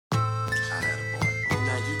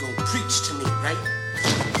preach to me, right?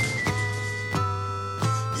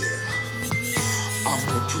 Yeah, I'm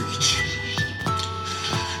gonna preach.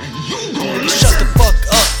 And you gonna Shut the fuck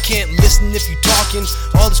up, can't listen if you talking.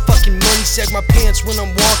 All this fucking money sag my pants when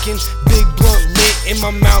I'm walking. Big blunt lit in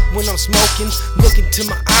my mouth when I'm smoking. Look into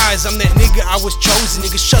my eyes, I'm that nigga, I was chosen.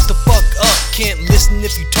 Nigga, shut the fuck up, can't listen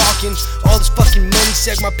if you talking. All this fucking money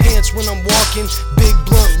sag my pants when I'm walking. Big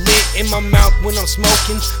blunt lit in my mouth when I'm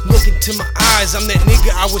smoking. Look into my eyes, I'm that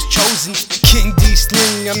nigga, I was chosen. King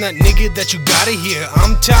D-Sling, I'm that nigga that you gotta hear.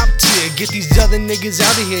 I'm top tier, get these other niggas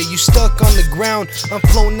out of here. You stuck on the ground, I'm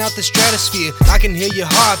floating out the stratosphere. I can hear your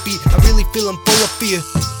heartbeat, I really feel I'm full of fear.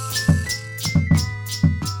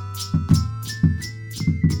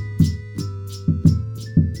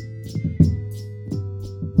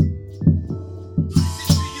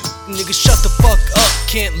 Nigga, shut the fuck up,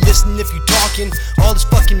 can't listen if you talking. All this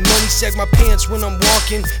fucking money sag my pants when I'm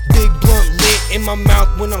walking. Big blunt lit in my mouth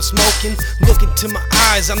when I'm smoking. Look into my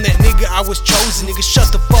eyes, I'm that nigga, I was chosen. Nigga,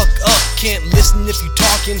 shut the fuck up, can't listen if you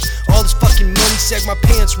talking. All this fucking money sag my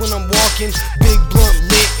pants when I'm walking. Big blunt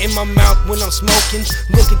lit in my mouth when I'm smoking.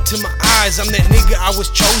 Look into my eyes, I'm that nigga, I was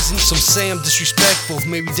chosen. Some say I'm disrespectful,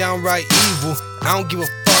 maybe downright evil. I don't give a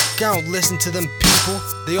fuck, I don't listen to them people.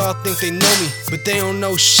 They all think they know me, but they don't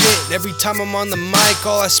know shit. Every time I'm on the mic,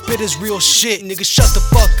 all I spit is real shit. Nigga, shut the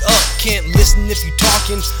fuck up, can't listen if you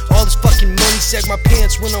talking. All this fucking money sag my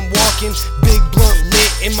pants when I'm walking. Big blunt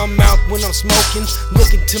lit in my mouth when I'm smoking.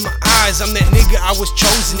 Look into my eyes, I'm that nigga, I was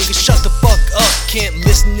chosen. Nigga, shut the fuck up, can't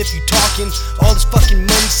listen if you talking. All this fucking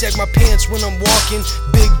money sag my pants when I'm walking.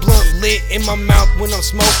 Big blunt lit in my mouth when I'm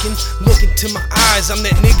smoking. Look into my eyes, I'm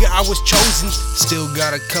that nigga, I was chosen. Still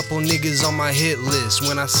got a couple niggas on my hit list.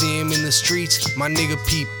 When I see him in the streets, my nigga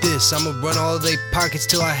peep this. I'ma run all of they pockets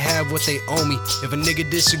till I have what they owe me. If a nigga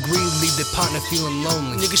disagree, leave their partner feeling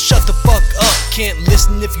lonely. Nigga, shut the fuck up, can't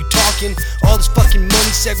listen if you talking. All this fucking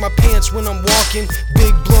money sag my pants when I'm walking.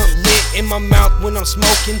 Big blunt lit in my mouth when I'm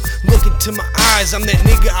smoking. Look into my eyes, I'm that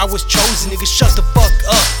nigga, I was chosen. Nigga, shut the fuck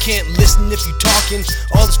up, can't listen if you talking.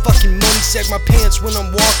 All this fucking money sag my pants when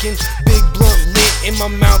I'm walking. Big blunt lit in my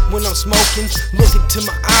mouth when I'm smoking. Look into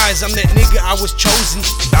my eyes, I'm that nigga, I was chosen.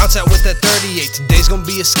 Bounce out with that 38, today's gonna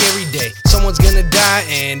be a scary day. Someone's gonna die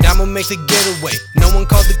and I'ma make the getaway. No one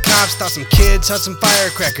called the cops, thought some kids had some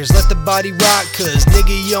firecrackers. Let the body rot, cause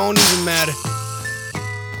nigga, you don't even matter.